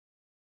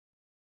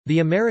The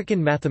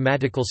American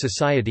Mathematical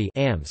Society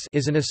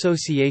is an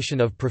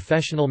association of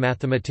professional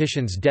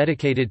mathematicians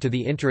dedicated to the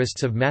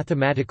interests of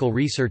mathematical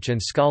research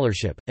and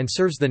scholarship, and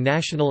serves the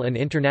national and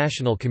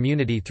international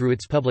community through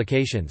its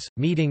publications,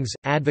 meetings,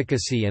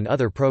 advocacy and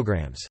other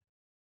programs.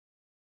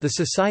 The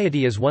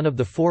Society is one of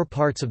the 4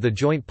 parts of the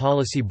Joint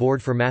Policy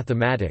Board for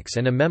Mathematics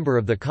and a member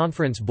of the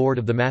Conference Board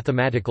of the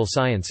Mathematical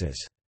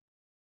Sciences.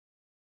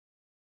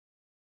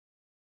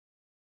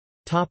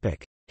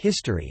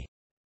 History.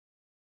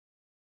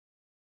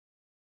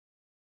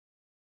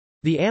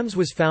 The AMS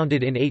was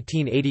founded in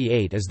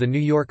 1888 as the New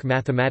York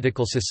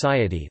Mathematical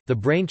Society, the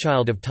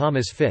brainchild of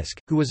Thomas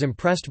Fiske, who was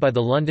impressed by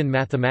the London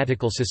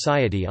Mathematical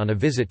Society on a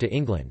visit to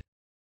England.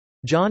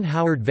 John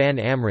Howard van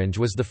Amringe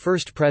was the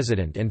first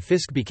president and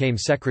Fiske became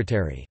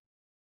secretary.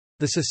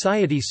 The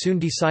society soon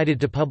decided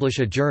to publish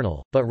a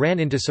journal, but ran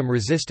into some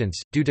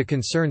resistance, due to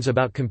concerns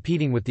about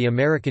competing with the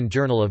American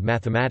Journal of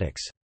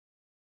Mathematics.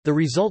 The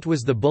result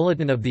was the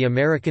Bulletin of the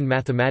American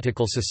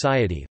Mathematical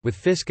Society, with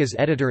Fiske as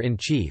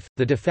editor-in-chief.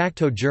 The de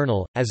facto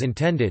journal, as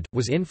intended,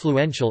 was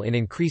influential in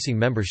increasing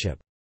membership.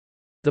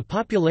 The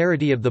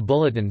popularity of the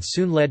Bulletin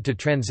soon led to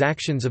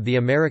transactions of the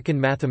American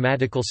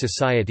Mathematical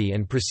Society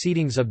and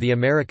Proceedings of the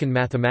American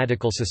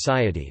Mathematical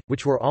Society,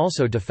 which were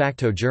also de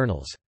facto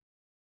journals.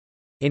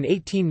 In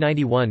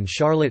 1891,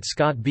 Charlotte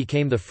Scott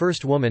became the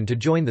first woman to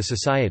join the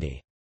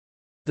society.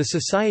 The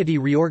society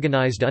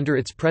reorganized under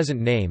its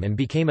present name and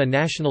became a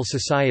national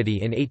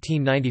society in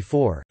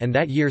 1894, and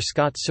that year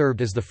Scott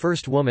served as the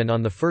first woman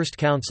on the first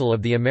council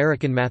of the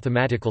American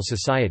Mathematical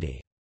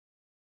Society.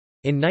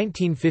 In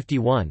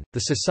 1951, the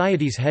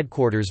society's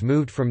headquarters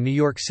moved from New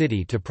York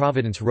City to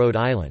Providence, Rhode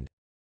Island.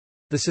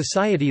 The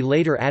society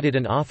later added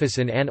an office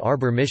in Ann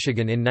Arbor,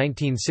 Michigan in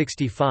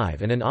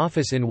 1965 and an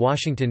office in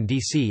Washington,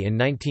 D.C. in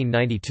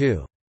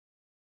 1992.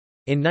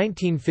 In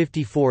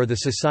 1954 the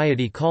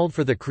society called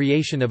for the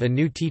creation of a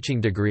new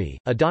teaching degree,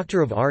 a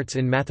Doctor of Arts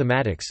in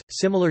Mathematics,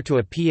 similar to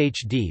a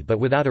Ph.D. but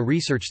without a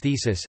research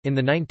thesis. In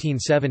the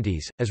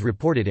 1970s, as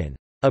reported in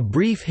A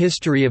Brief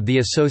History of the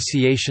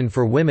Association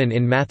for Women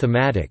in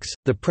Mathematics,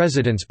 The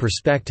President's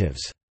Perspectives,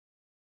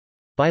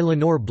 by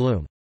Lenore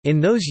Bloom.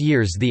 In those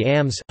years the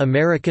AMS,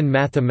 American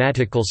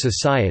Mathematical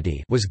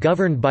Society, was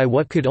governed by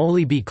what could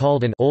only be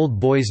called an old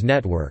boys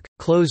network,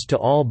 closed to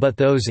all but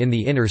those in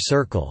the inner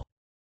circle.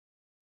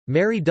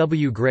 Mary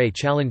W. Gray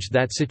challenged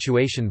that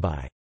situation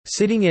by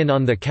sitting in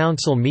on the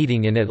council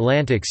meeting in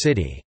Atlantic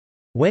City.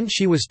 When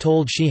she was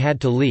told she had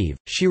to leave,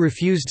 she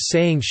refused,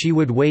 saying she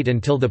would wait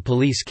until the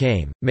police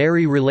came.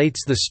 Mary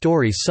relates the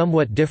story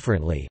somewhat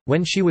differently.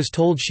 When she was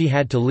told she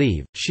had to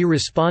leave, she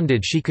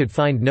responded she could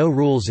find no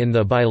rules in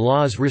the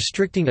bylaws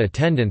restricting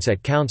attendance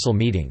at council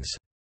meetings.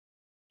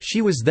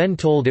 She was then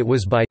told it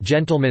was by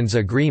gentleman's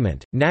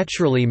agreement.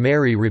 Naturally,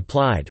 Mary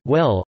replied,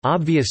 "Well,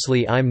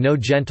 obviously I'm no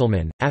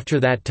gentleman." After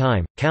that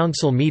time,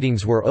 council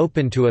meetings were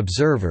open to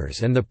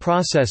observers and the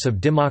process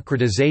of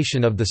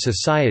democratization of the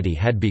society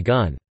had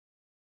begun.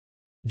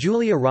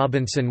 Julia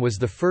Robinson was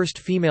the first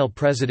female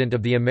president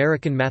of the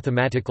American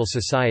Mathematical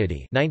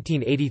Society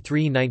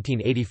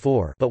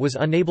 1983–1984, but was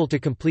unable to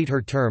complete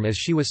her term as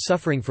she was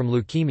suffering from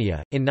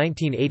leukemia. In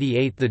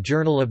 1988, the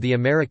Journal of the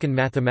American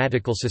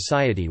Mathematical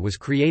Society was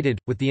created,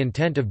 with the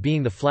intent of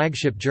being the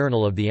flagship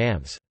journal of the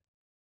AMS.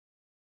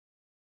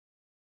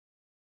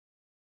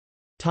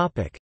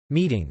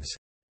 Meetings.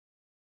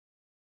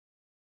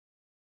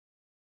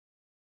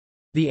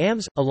 The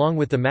AMS, along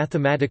with the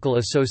Mathematical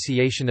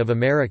Association of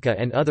America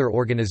and other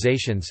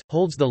organizations,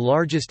 holds the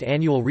largest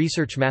annual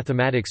research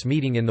mathematics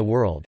meeting in the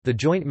world, the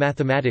Joint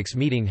Mathematics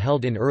Meeting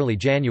held in early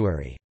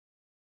January.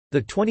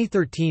 The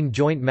 2013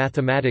 Joint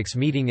Mathematics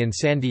Meeting in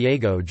San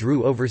Diego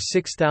drew over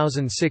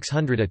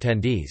 6,600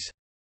 attendees.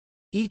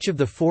 Each of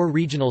the 4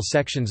 regional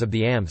sections of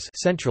the AMS,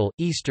 Central,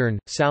 Eastern,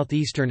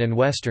 Southeastern and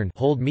Western,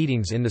 hold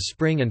meetings in the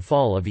spring and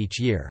fall of each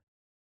year.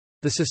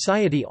 The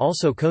Society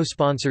also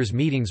co-sponsors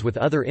meetings with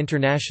other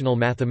international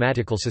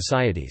mathematical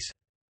societies.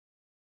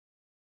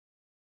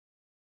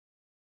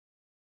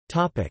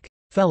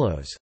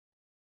 Fellows.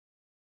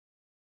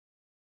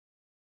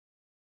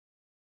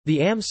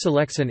 The AMS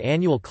selects an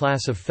annual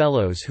class of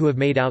fellows who have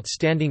made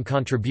outstanding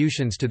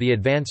contributions to the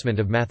advancement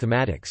of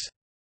mathematics.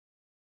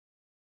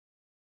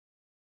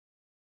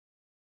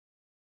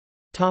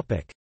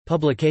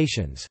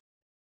 Publications.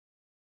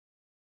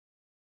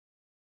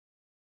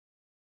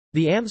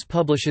 The AMS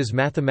publishes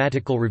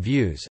Mathematical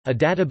Reviews, a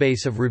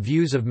database of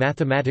reviews of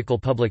mathematical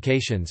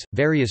publications,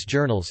 various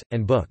journals,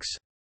 and books.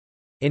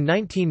 In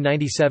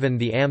 1997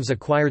 the AMS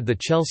acquired the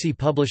Chelsea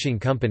Publishing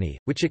Company,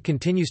 which it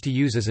continues to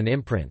use as an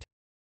imprint.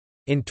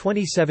 In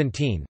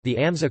 2017, the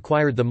AMS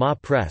acquired the Ma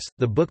Press,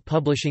 the book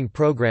publishing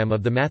program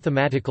of the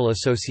Mathematical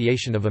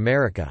Association of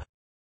America.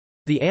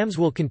 The AMS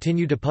will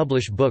continue to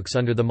publish books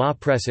under the Ma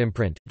Press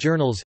imprint,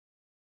 journals.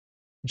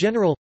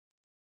 General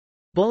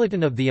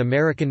Bulletin of the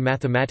American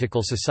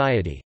Mathematical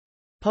Society,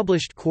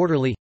 published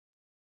quarterly.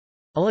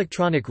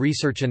 Electronic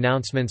research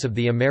announcements of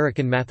the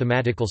American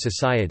Mathematical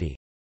Society,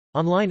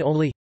 online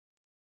only.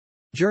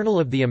 Journal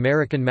of the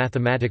American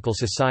Mathematical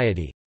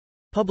Society,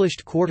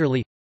 published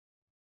quarterly.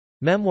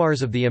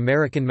 Memoirs of the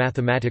American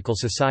Mathematical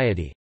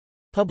Society.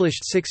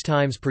 Published 6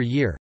 times per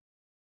year.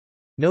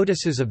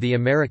 Notices of the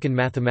American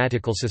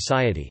Mathematical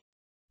Society.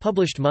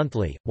 Published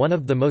monthly, one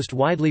of the most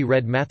widely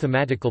read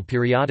mathematical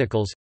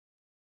periodicals.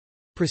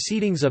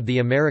 Proceedings of the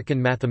American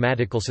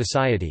Mathematical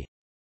Society.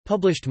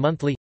 Published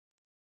monthly.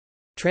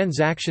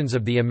 Transactions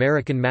of the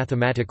American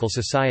Mathematical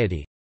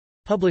Society.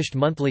 Published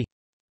monthly.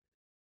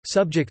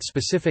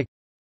 Subject-specific.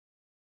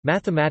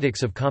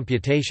 Mathematics of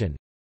Computation.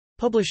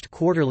 Published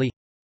quarterly.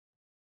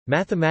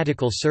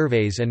 Mathematical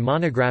surveys and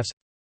monographs.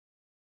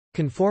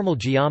 Conformal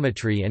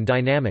geometry and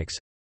dynamics.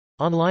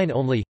 Online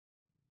only.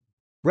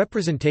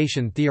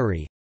 Representation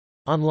theory.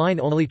 Online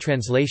only.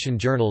 Translation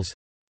journals.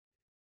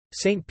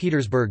 St.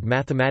 Petersburg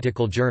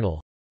Mathematical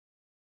Journal.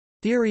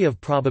 Theory of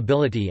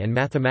probability and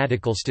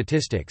mathematical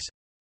statistics.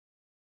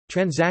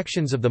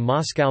 Transactions of the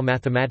Moscow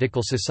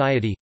Mathematical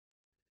Society.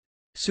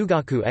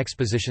 Sugaku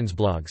Expositions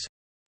blogs.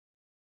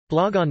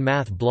 Blog on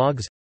Math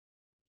blogs.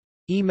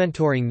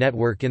 E-mentoring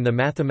network in the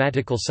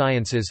mathematical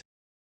sciences.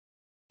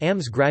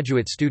 AMS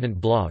graduate student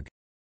blog.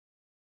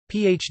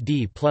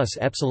 PhD plus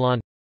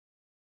Epsilon.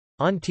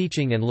 On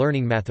teaching and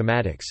learning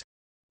mathematics.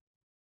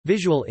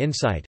 Visual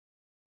Insight.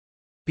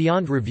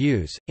 Beyond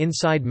Reviews,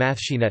 Inside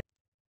MathSheNet.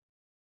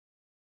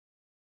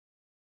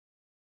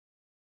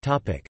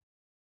 Topic.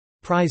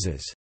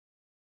 Prizes.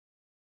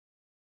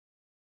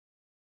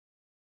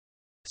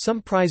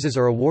 Some prizes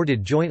are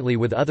awarded jointly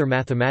with other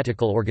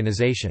mathematical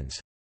organizations.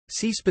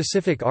 See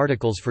specific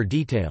articles for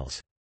details.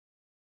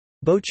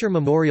 Bocher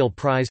Memorial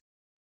Prize,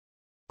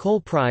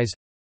 Cole Prize,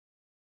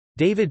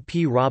 David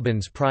P.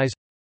 Robbins Prize,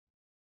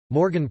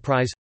 Morgan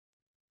Prize,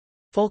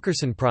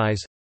 Fulkerson Prize,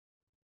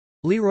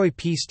 Leroy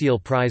P. Steele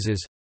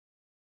Prizes,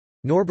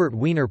 Norbert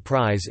Wiener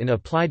Prize in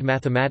Applied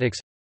Mathematics,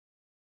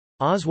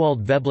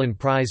 Oswald Veblen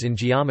Prize in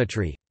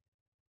Geometry.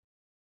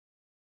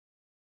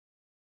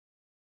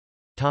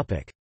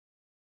 Topic.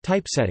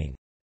 Typesetting.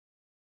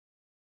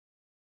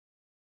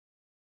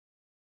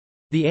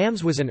 The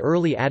AMS was an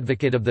early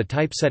advocate of the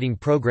typesetting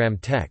program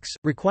TeX,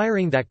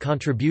 requiring that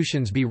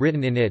contributions be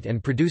written in it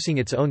and producing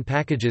its own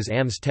packages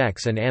AMS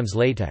TeX and AMS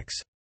LaTeX.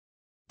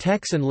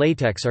 TeX and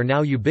LaTeX are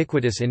now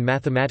ubiquitous in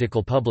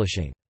mathematical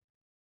publishing.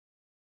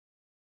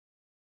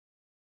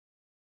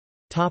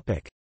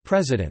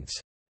 Presidents.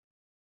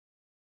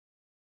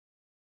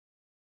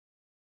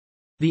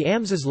 The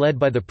AMS is led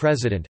by the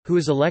President, who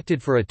is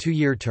elected for a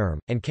 2-year term,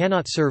 and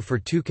cannot serve for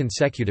 2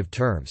 consecutive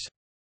terms.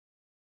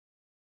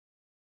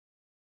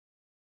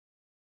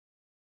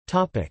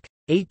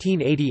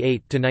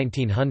 1888 to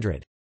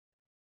 1900.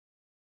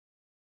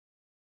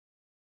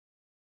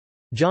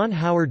 John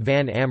Howard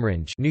Van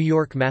Amringe, New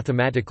York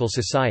Mathematical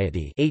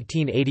Society,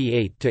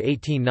 1888 to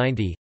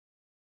 1890.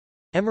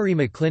 Emory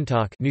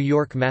McClintock, New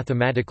York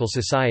Mathematical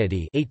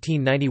Society,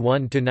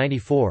 1891 to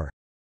 94.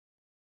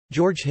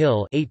 George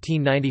Hill,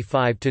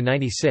 1895 to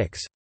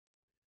 96.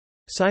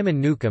 Simon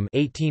Newcomb,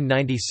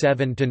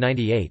 1897 to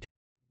 98.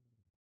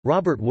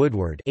 Robert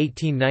Woodward,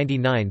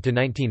 1899 to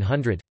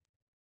 1900.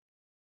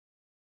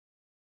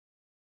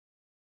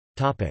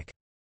 Topic: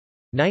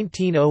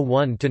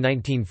 1901 to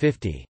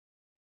 1950.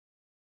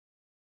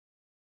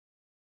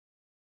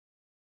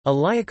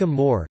 Eliakim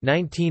Moore,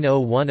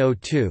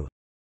 1901–02.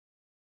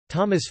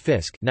 Thomas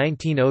Fiske,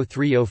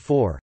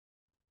 1903–04.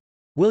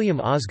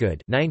 William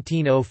Osgood,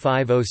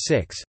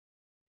 1905–06.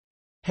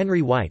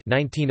 Henry White,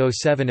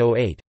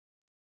 1907–08.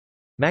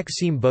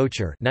 Maxime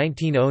Bocher,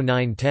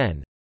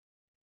 1909–10.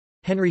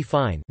 Henry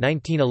Fine,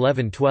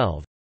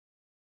 1911–12.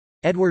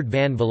 Edward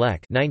Van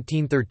Vleck,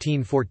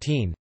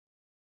 1913–14.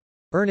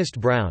 Ernest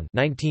Brown,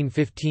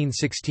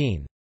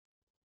 1915–16.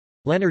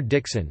 Leonard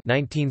Dixon,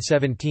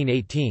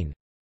 1917–18.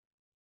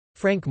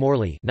 Frank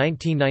Morley,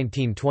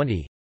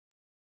 1919–20.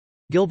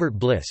 Gilbert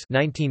Bliss,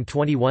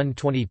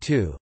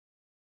 1921–22.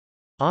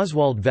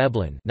 Oswald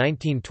Veblen,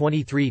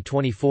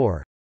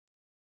 1923–24.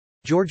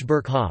 George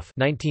Birkhoff,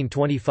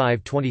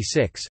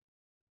 1925–26.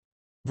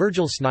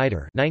 Virgil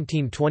Snyder,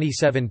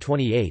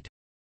 1927–28.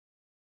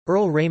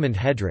 Earl Raymond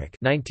Hedrick,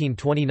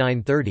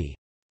 1929–30.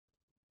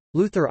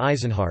 Luther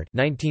Eisenhardt,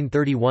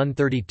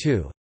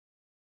 1931–32.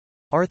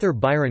 Arthur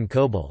Byron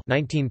Coble,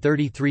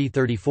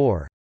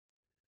 1933–34.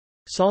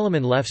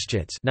 Solomon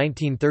Lefschitz,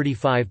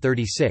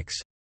 1935–36.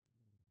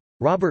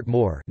 Robert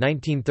Moore,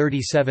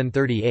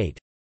 1937–38.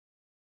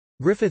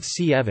 Griffith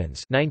C.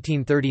 Evans,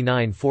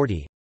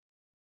 1939–40.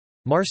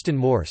 Marston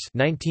Morse,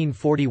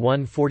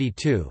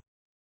 1941–42.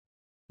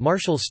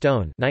 Marshall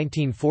Stone,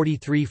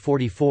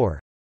 1943–44.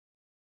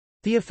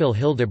 Theophil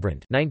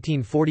Hildebrandt,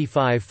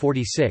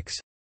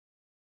 1945–46.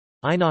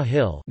 Ina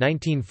Hill,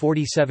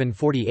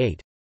 1947–48.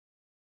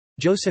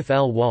 Joseph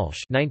L. Walsh,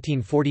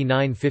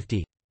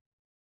 1949–50.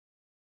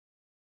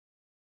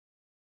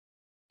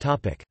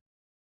 Topic: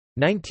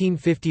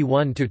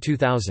 1951 to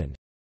 2000.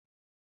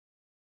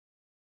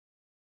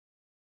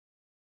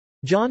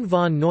 John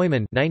von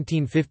Neumann,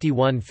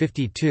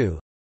 1951–52.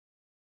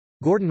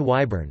 Gordon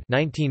Wyburn,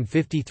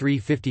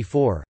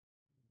 1953–54.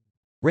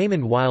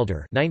 Raymond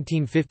Wilder,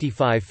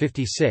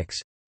 1955–56.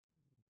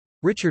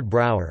 Richard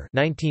Brower,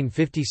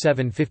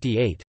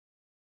 1957–58.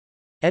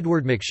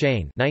 Edward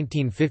McShane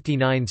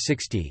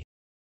 (1959–60),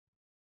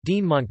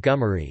 Dean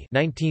Montgomery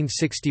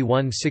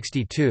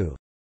 (1961–62),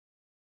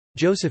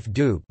 Joseph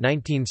Doob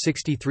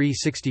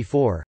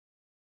 (1963–64),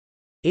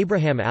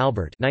 Abraham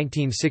Albert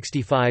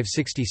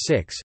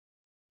 (1965–66),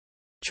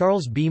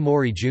 Charles B.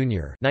 Morey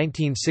Jr.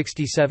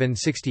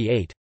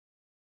 (1967–68),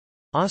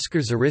 Oscar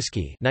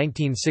Zariski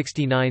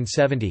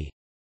 (1969–70),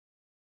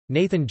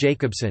 Nathan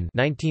Jacobson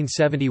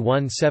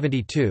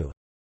 (1971–72),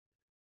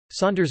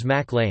 Saunders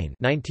Mac Lane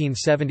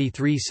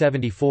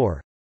 (1973–74),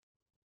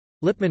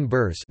 Lipman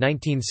Burrs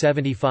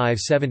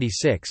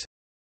 (1975–76),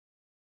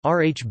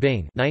 R. H.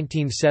 Bing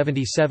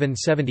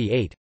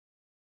 (1977–78),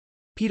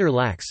 Peter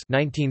Lax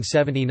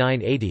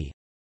 (1979–80),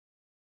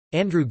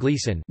 Andrew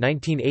Gleason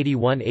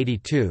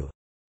 (1981–82),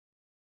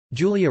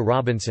 Julia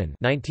Robinson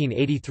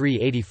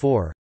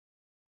 (1983–84),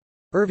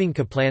 Irving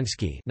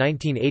Kaplansky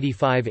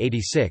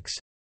 (1985–86),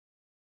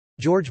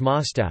 George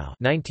Mostow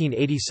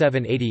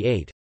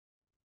 (1987–88),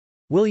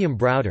 William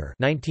Browder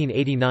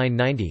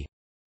 (1989–90),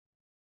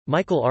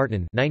 Michael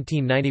Artin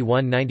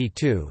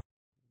 (1991–92),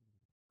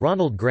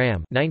 Ronald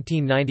Graham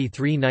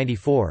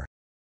 (1993–94),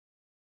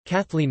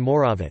 Kathleen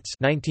Moravitz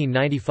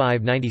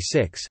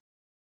 (1995–96),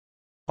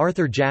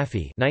 Arthur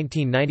Jaffe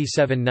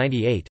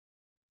 (1997–98),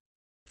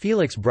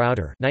 Felix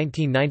Browder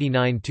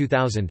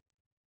 (1999–2000).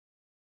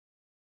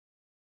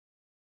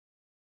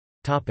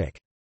 Topic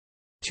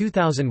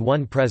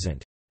 2001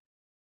 present.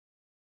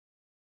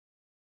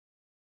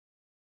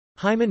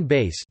 Hyman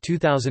Bass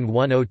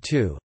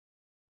 2001-02,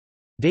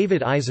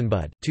 David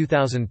Eisenbud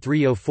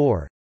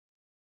 2003-04,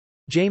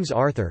 James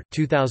Arthur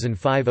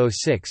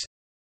 2005-06,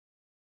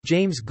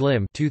 James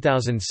Glim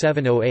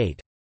 2007-08,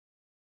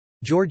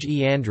 George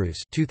E.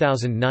 Andrews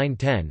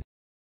 2009-10,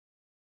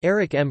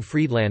 Eric M.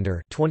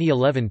 Friedlander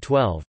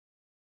 2011-12,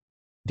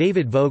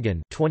 David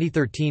Vogan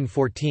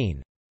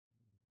 2013-14,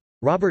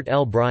 Robert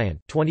L. Bryant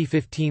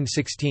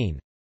 2015-16,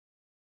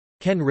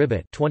 Ken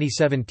Ribbett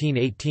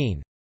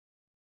 2017-18,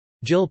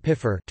 Jill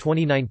Piffer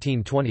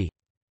 2019-20.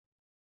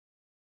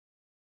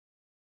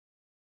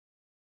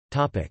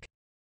 Topic.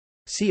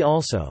 See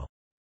also: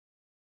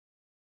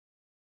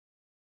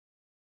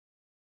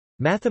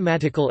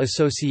 Mathematical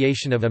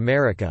Association of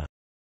America,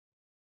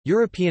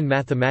 European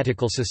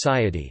Mathematical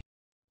Society,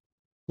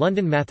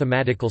 London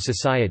Mathematical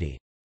Society,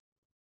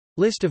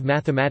 List of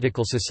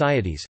mathematical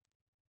societies.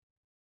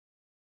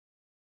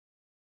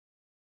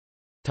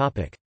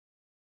 Topic.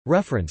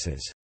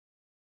 References.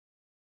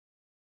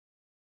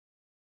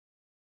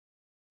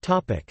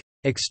 Topic.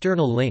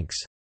 External links.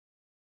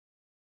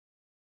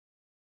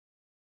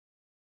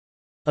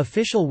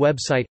 Official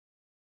website.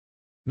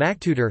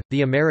 MacTutor,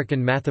 the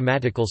American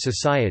Mathematical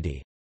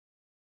Society.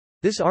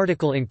 This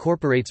article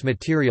incorporates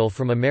material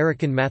from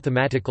American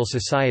Mathematical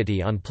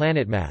Society on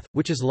PlanetMath,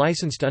 which is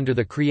licensed under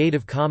the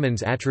Creative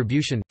Commons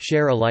Attribution,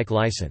 Share Alike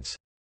license.